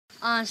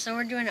So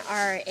we're doing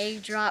our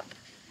egg drop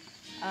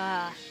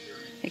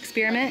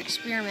experiment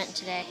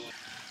today.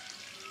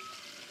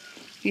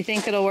 You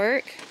think it'll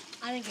work?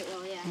 I think it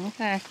will, yeah.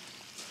 Okay.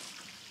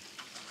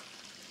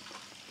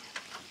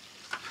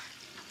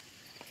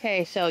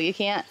 Okay, so you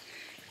can't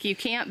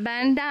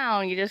bend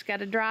down. You just got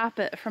to drop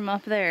it from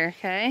up there,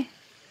 okay?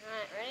 All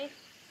right, ready?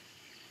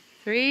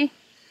 3,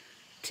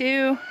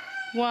 2,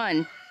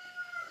 1.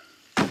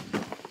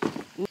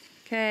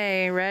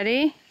 Okay,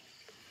 ready?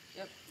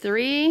 Yep.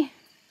 3,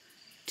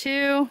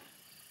 2,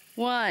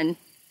 1.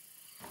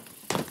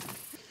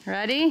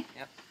 Ready?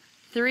 Yep.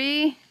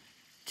 3,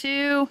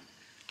 2,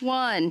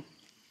 1.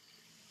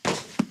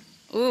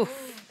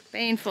 Oof,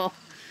 painful.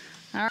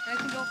 All right. I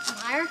can go from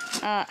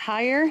higher?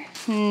 Higher?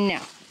 No.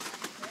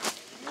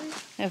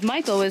 If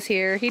Michael was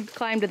here, he'd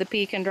climb to the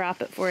peak and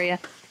drop it for you.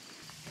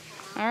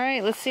 All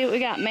right, let's see what we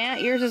got.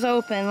 Matt, yours is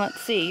open. Let's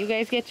see. You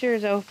guys get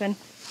yours open.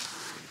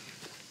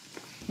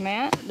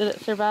 Matt, did it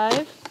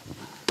survive?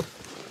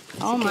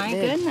 Oh my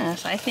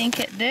goodness, I think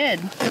it did.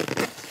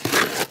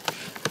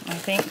 I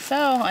think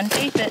so.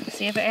 Untape it.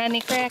 See if it had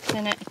any cracks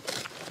in it.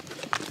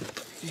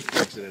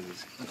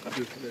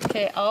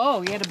 Okay.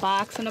 Oh, you had a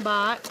box in a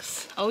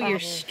box. Oh, your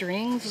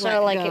strings.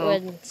 So like it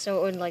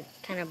would like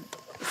kind of.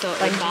 So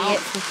it like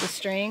bounce with the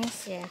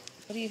strings. Yeah.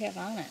 What do you have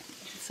on it?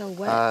 It's so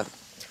wet.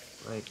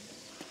 Like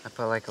I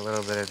put like a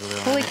little bit of glue.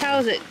 Holy on cow!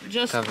 Is it. it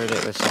just Covered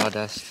it with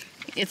sawdust.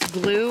 It's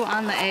glue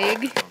on the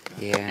egg.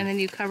 Yeah. And then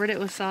you covered it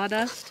with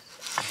sawdust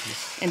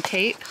and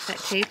tape. That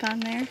tape on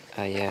there.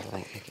 Oh yeah,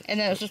 like. And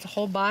then it was just a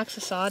whole box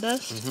of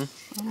sawdust. Mhm.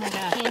 Oh my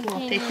gosh!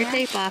 Cool. Take your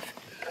tape off.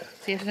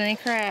 See if there's any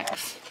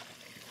cracks.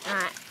 All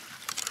right.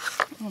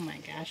 Oh my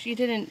gosh! You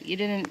didn't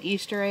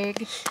Easter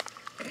egg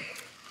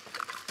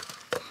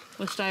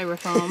with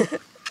styrofoam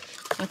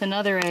with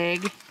another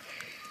egg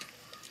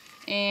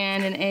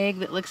and an egg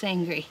that looks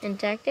angry.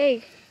 Intact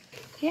egg.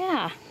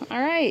 Yeah. All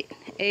right.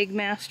 Egg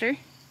master.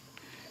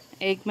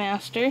 Egg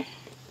master.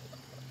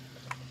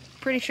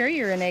 Pretty sure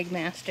you're an egg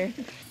master.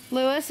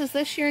 Lewis, is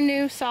this your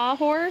new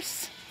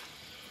sawhorse?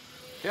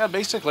 Yeah,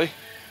 basically.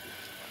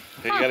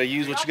 You gotta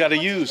use what you gotta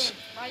use.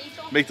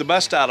 Make the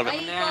best out of it.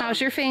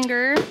 How's your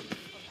finger?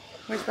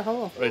 Where's the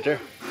hole? Right there.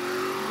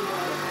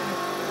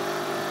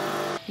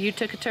 You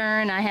took a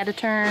turn, I had a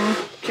turn.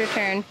 It's your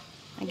turn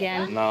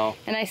again. No.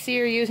 And I see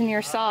you're using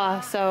your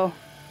saw, so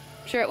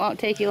I'm sure it won't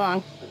take you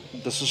long.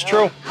 This is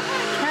true.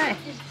 Okay.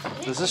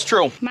 This is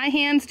true. My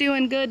hand's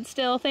doing good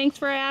still. Thanks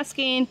for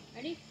asking.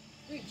 Ready?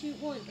 3, 2,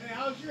 1. Hey,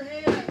 how's your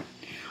hand?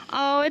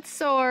 Oh, it's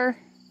sore.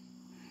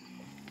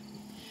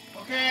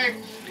 Okay.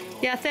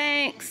 Yeah,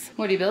 thanks.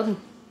 What are you building?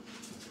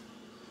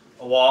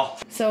 A wall.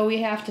 So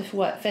we have to,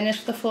 what,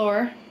 finish the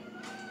floor?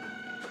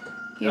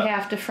 You Yep.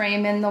 have to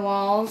frame in the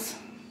walls,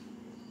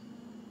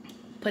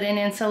 put in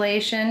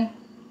insulation,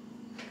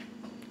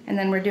 and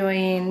then we're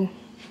doing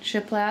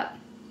shiplap.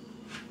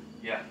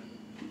 Yeah.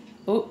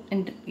 Oh,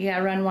 and you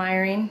gotta run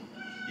wiring.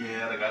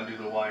 Yeah, I gotta do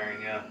the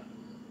wiring, yeah.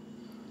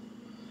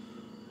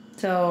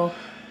 So,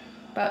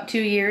 about 2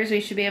 years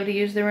we should be able to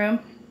use the room.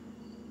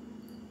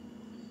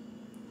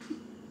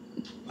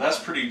 That's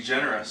pretty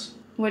generous.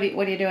 What are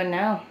you doing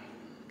now?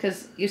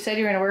 Because you said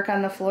you were gonna work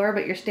on the floor,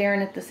 but you're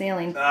staring at the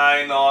ceiling.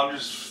 I know, I'm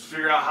just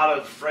figuring out how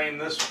to frame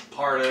this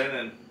part in,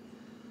 and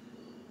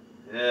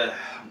yeah,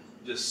 I'm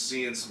just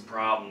seeing some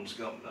problems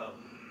coming up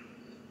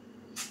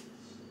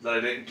that I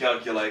didn't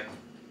calculate.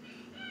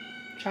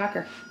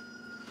 Shocker.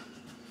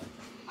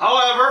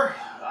 However,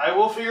 I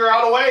will figure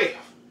out a way.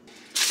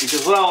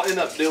 Because what I'll end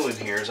up doing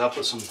here is I'll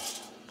put some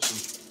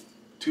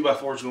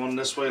 2x4s going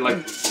this way,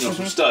 like some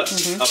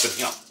studs up and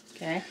down.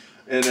 Okay.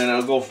 And then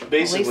it'll go At least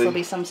basically. there'll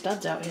be some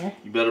studs out here.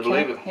 You better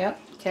believe it. Yep.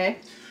 Okay.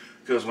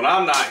 Because when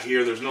I'm not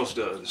here, there's no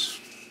studs.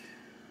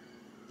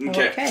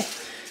 Okay. Okay.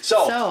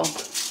 So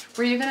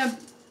were you gonna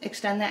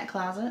extend that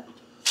closet?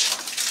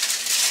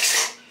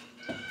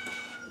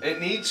 it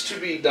needs to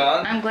be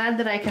done, I'm glad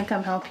that I can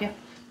come help you.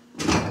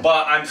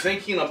 but I'm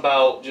thinking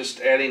about just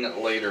adding it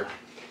later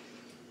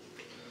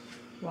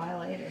Why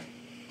later?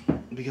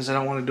 because I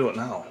don't want to do it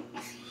now.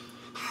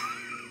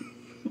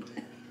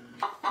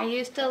 Are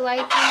you still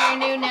liking your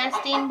new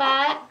nesting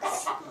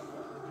box?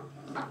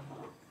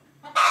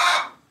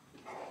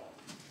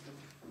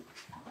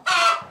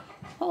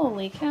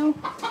 Holy cow.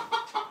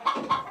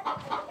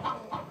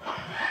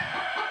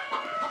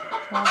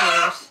 Well,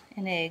 there's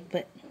an egg,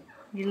 but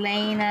you're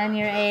laying on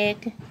your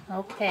egg?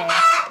 Okay.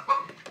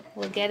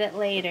 We'll get it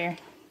later.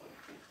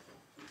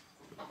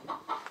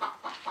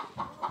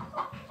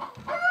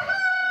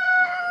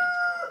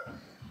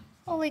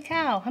 Holy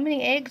cow, how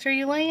many eggs are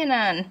you laying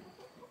on?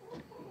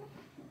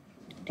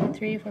 2,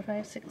 3, 4,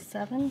 5, 6,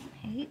 7,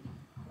 8.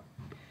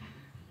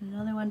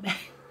 Another one back.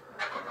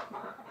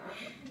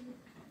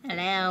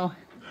 Hello.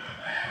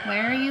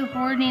 Where are you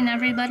hoarding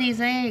everybody's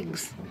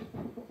eggs?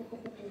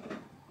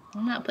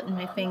 I'm not putting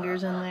my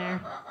fingers in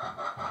there.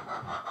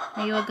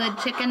 Are you a good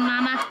chicken,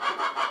 Mama?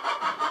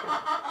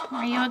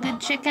 Are you a good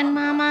chicken,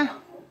 Mama?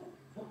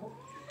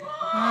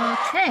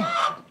 Okay.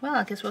 Well,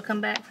 I guess we'll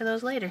come back for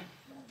those later.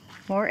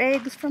 More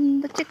eggs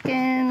from the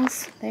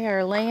chickens. They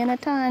are laying a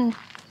ton.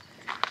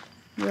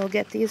 we'll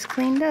get these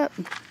cleaned up.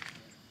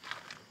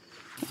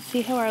 Let's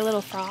see how our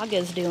little frog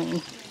is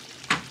doing.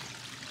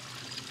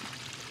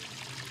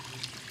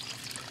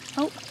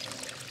 Oh,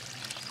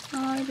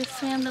 I just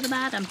swam to the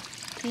bottom.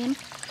 See him?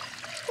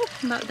 Ooh,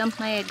 I'm about to dump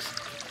my eggs.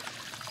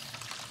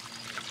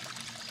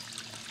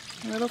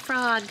 Little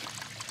frog.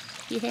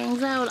 He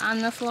hangs out on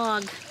this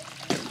log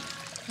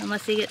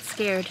unless he gets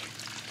scared.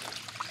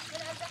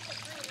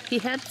 He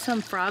had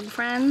some frog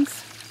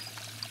friends,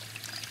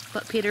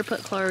 but Peter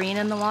put chlorine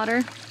in the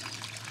water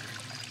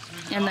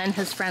and then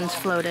his friends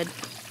floated.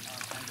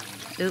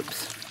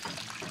 Oops.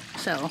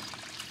 So,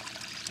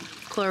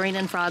 chlorine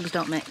and frogs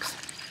don't mix.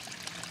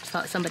 Just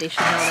thought somebody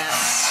should know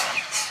that.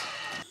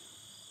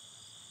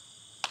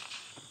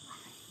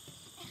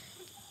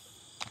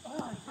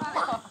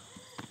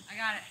 I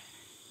got it.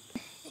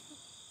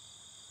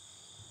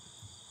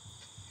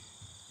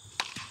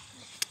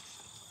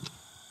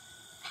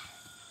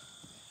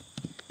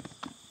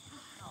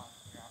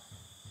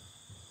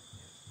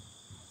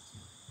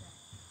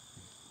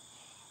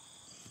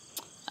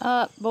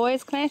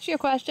 Boys, can I ask you a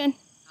question?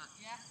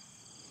 Yeah.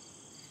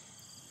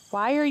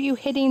 Why are you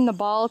hitting the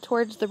ball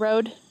towards the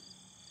road?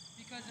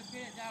 Because if we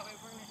hit it that way,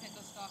 we're going to hit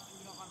the stuff and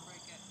we don't want to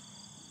break it.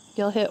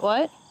 You'll hit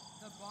what?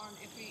 The barn,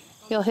 if we go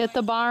You'll hit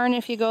the barn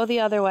if you go the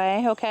other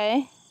way,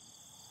 okay?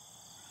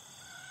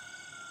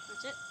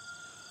 That's it?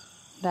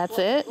 That's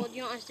it? Well, do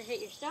you want us to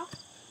hit your stuff?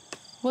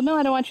 Well, no,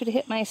 I don't want you to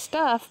hit my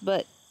stuff,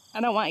 but I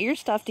don't want your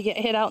stuff to get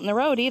hit out in the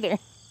road either.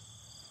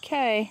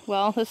 Okay,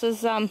 well, this is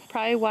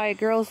probably why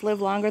girls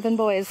live longer than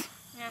boys.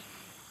 Yeah.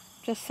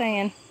 Just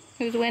saying.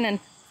 Who's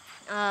winning?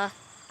 I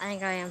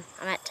think I am.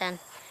 I'm at 10.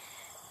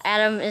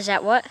 Adam is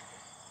at what?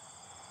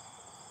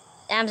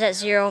 Adam's at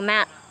 0.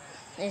 Matt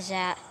is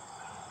at...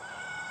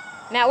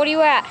 Matt, what are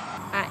you at?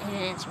 He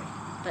didn't answer me,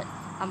 but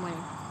I'm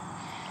winning.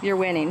 You're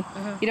winning.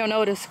 You don't know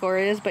what his score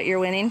is, but you're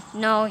winning?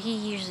 No, he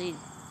usually...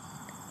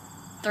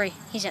 3.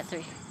 He's at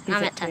 3. He's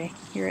I'm at 10. 3.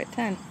 You're at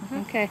 10.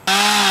 Okay.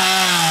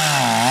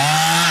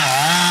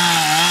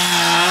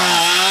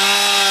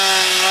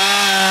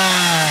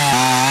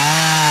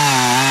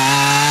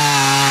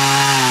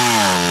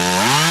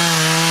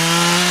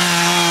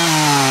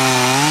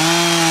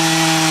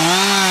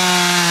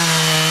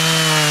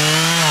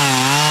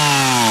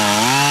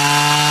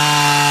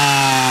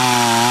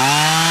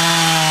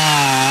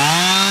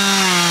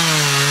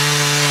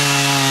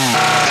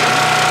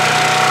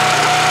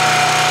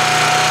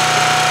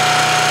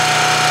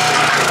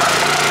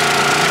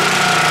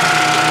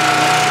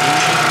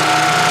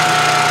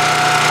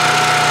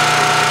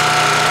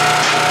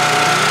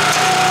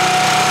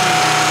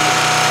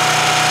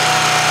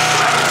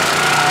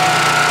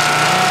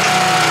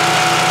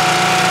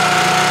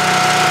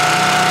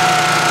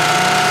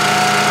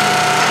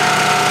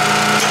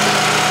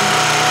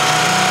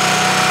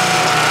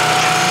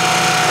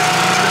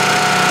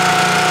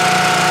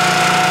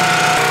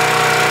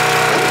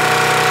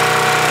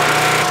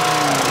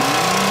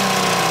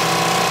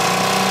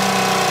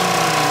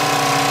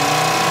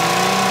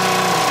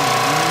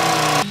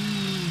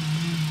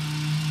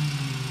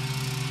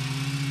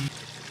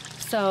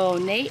 So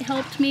Nate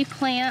helped me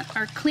plant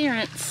our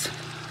clearance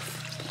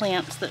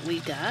plants that we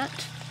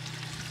got.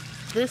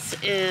 This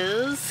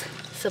is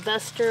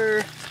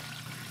Sylvester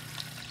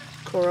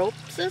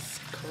Coropsis?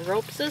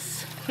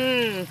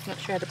 Not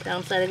sure how to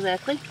pronounce that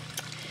exactly.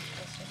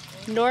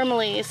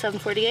 Normally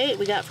 $7.48,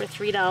 we got for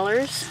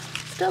 $3.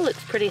 Still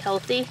looks pretty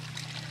healthy.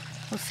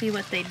 We'll see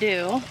what they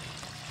do.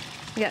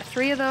 We got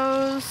 3 of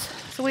those.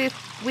 So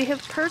we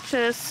have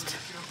purchased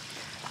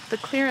the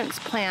clearance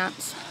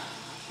plants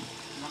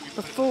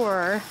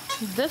before.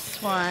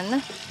 This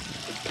one,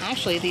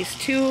 actually these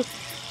 2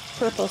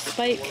 purple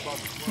spike,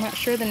 I'm not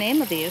sure the name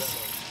of these.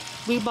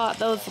 We bought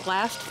those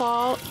last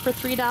fall for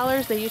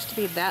 $3. They used to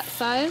be that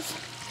size,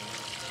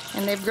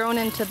 and they've grown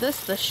into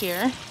this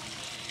year.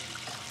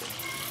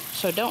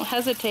 So don't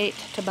hesitate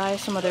to buy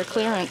some of their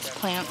clearance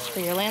plants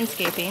for your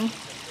landscaping.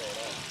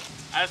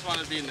 I just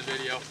wanted to be in the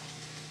video.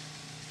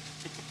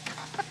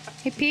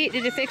 Hey Pete,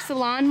 did you fix the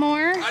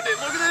lawnmower? I did.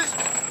 Look at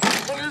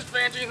this. Look at this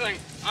fancy thing.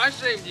 I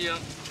saved you.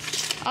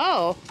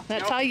 Oh,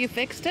 that's how you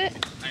fixed it?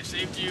 I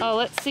saved you. Oh,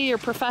 let's see your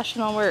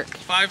professional work.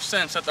 5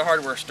 cents at the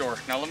hardware store.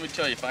 Now let me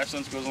tell you, 5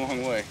 cents goes a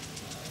long way.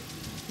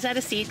 Is that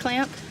a seed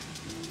clamp?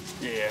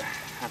 Yeah,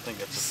 I think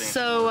that's the thing.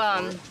 So,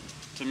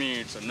 to me,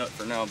 it's a nut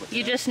for now, but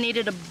you just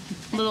needed a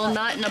little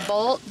nut and a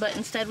bolt, but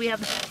instead we have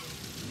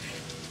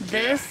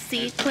this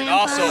seed clamp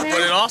on there?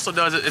 But it also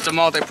does it. It's a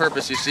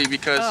multi-purpose, you see,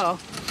 because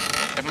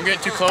if I'm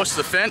getting too close to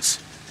the fence,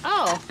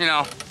 you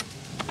know.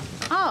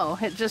 Oh,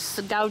 it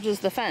just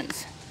gouges the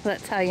fence.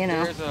 That's how you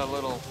know. There's a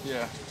little,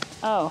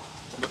 Oh.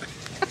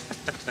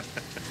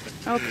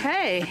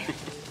 Okay.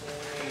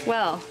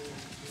 Well,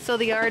 so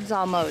the yard's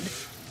all mowed.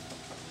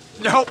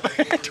 Nope,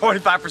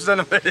 25%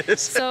 of it is.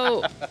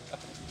 So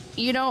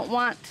you don't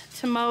want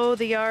to mow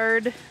the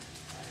yard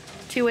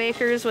 2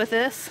 acres with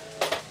this?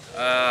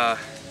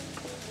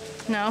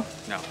 No?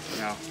 No.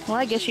 Well,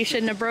 I guess you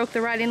shouldn't have broke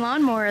the riding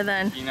lawnmower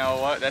then. You know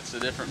what? That's a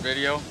different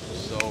video,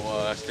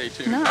 so stay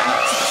tuned. No.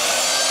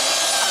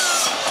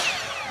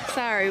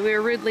 Sorry, we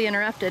were rudely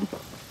interrupted.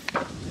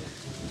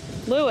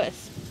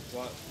 Lewis.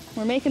 What?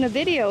 We're making a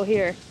video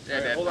here. Yeah,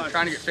 Dad, hold on. I'm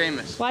trying to get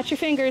famous. Watch your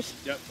fingers.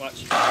 Yep,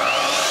 watch.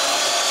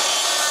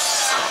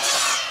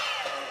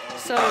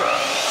 So,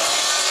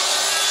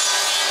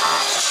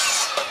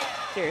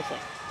 seriously,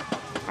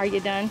 are you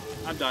done?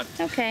 I'm done.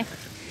 Okay.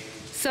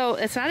 So,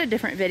 it's not a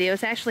different video.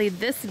 It's actually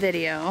this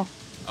video.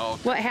 Oh.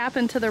 Okay. What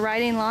happened to the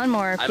riding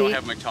lawnmower, Pete? I don't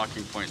have my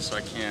talking points, so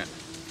I can't.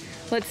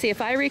 Let's see,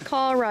 if I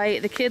recall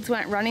right, the kids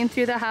went running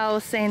through the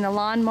house saying the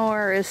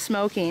lawnmower is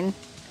smoking.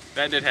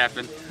 That did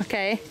happen.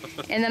 Okay.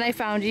 And then I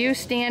found you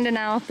standing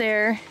out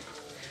there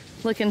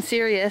looking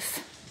serious.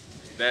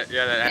 That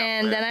happened.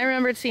 And then I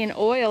remembered seeing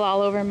oil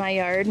all over my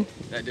yard.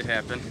 That did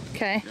happen.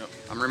 Okay. Yep.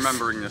 I'm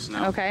remembering this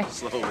now. Okay.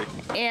 Slowly.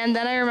 And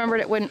then I remembered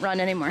it wouldn't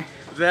run anymore.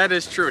 That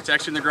is true. It's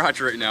actually in the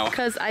garage right now.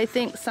 Because I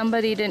think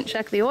somebody didn't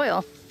check the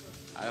oil.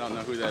 I don't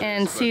know who that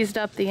and is. seized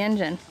up the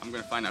engine. I'm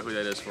going to find out who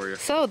that is for you.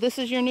 So this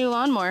is your new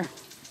lawnmower.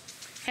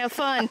 Have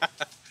fun.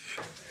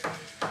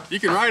 You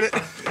can ride it.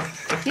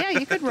 Yeah,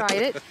 you could ride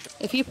it.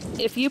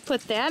 If you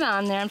put that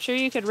on there, I'm sure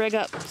you could rig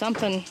up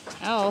something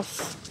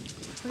else.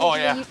 Oh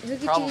yeah,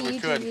 probably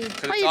could.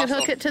 Or you could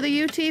hook it to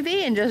the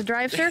UTV and just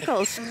drive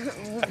circles.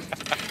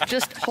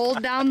 Just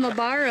hold down the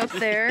bar up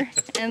there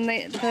and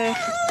the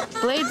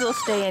blades will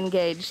stay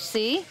engaged.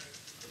 See?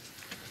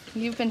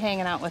 You've been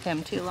hanging out with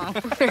him too long.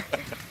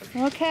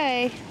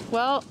 Okay,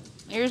 well,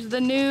 here's the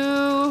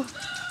new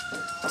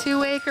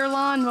 2-acre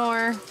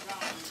lawnmower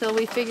till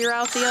we figure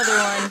out the other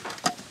one.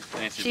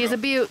 Fancy, She's bro. a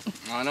beaut.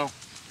 I know.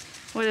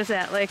 What is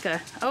that, like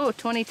a,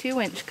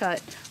 22-inch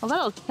cut.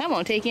 Well, that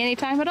won't take you any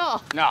time at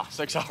all. No,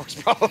 6 hours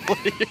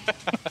probably.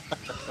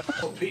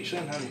 Oh, Pete,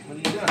 son, honey, what are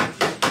you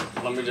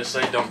doing? Let me just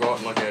say, don't go out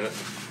and look at it.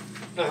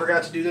 I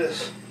forgot to do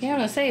this. Yeah, I'm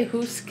gonna say,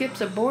 who skips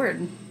a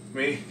board?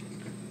 Me?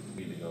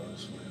 Need to go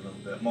this way a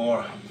little bit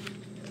more.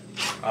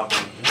 Up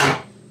and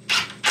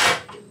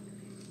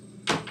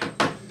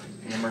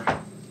hammer.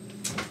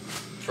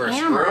 For a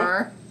Hammer.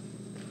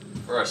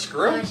 screw? For a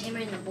screw? I was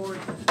hammering the board.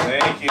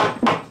 Thank you,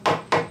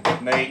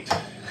 Nate.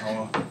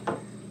 Oh,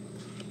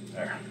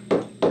 there. I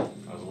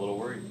was a little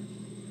worried.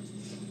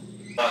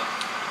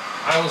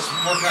 I was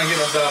working on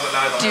getting it done, but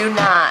now I don't Do have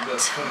not to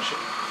finish it.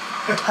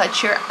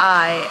 touch your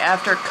eye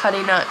after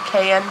cutting up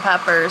cayenne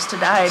peppers to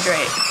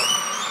dehydrate.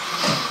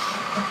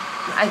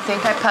 I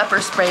think I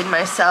pepper sprayed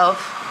myself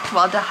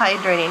while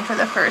dehydrating for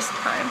the first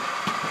time.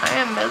 I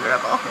am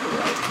miserable.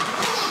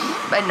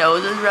 My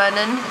nose is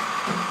running.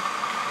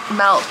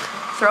 Milk.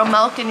 Throw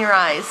milk in your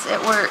eyes. It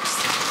works.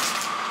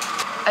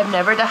 I've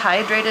never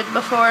dehydrated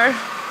before.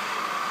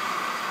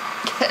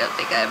 I don't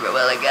think I ever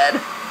will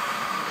again.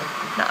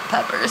 Not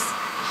peppers.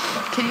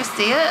 Can you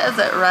see it? Is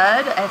it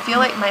red? I feel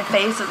like my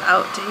face is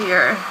out to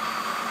here.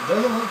 It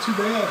doesn't look too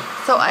bad.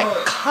 So I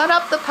cut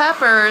up the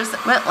peppers,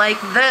 went like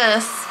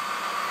this.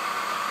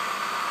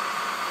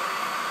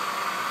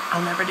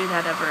 I'll never do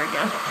that ever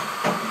again.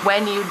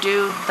 When you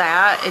do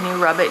that and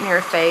you rub it in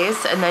your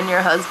face and then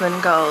your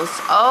husband goes,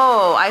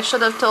 oh, I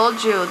should have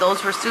told you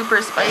those were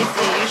super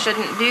spicy, you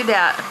shouldn't do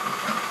that.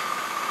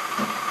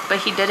 But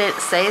he didn't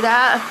say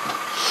that.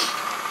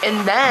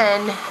 And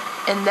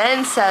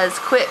then says,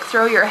 quick,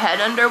 throw your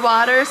head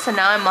underwater, so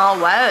now I'm all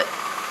wet.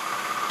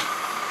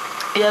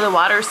 Yeah, the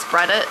water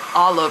spread it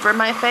all over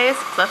my face,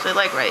 especially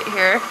like right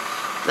here.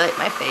 Like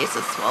my face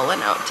is swollen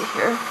out to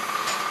here.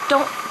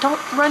 Don't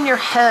run your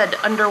head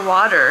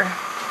underwater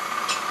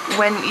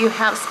when you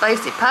have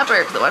spicy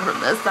pepper, because it went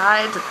from this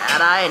side to that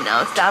eye, and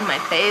now it's down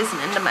my face and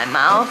into my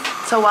mouth.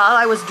 So while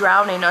I was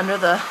drowning under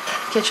the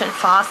kitchen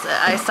faucet,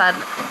 I said,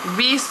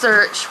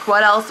 research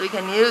what else we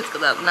can use,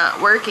 because that's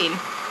not working.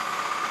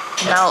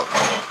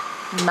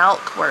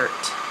 Milk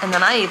worked. And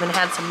then I even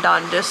had some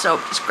Dawn dish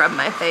soap to scrub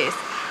my face.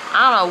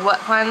 I don't know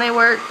what finally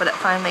worked, but it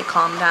finally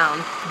calmed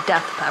down.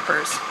 Death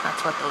peppers,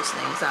 that's what those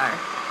things are.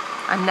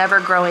 I'm never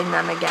growing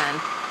them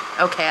again.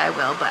 Okay, I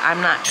will, but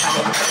I'm not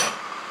cutting it.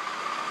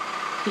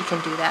 He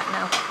can do that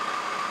now.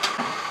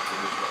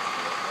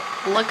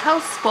 Look how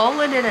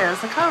swollen it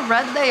is. Look how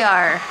red they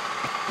are.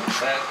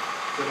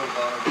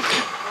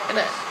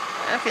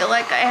 I feel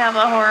like I have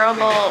a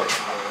horrible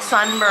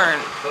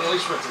sunburn. But at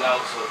least rinse it out.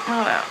 So.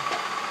 Look at that.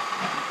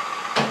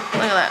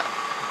 Look at that.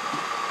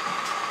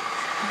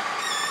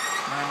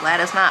 I'm glad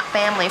it's not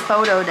family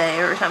photo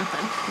day or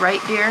something.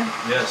 Right, dear?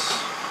 Yes.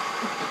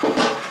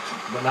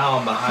 But now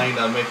I'm behind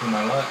on making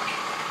my lunch.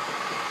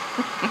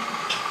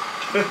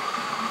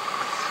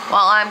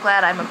 Well, I'm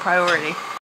glad I'm a priority.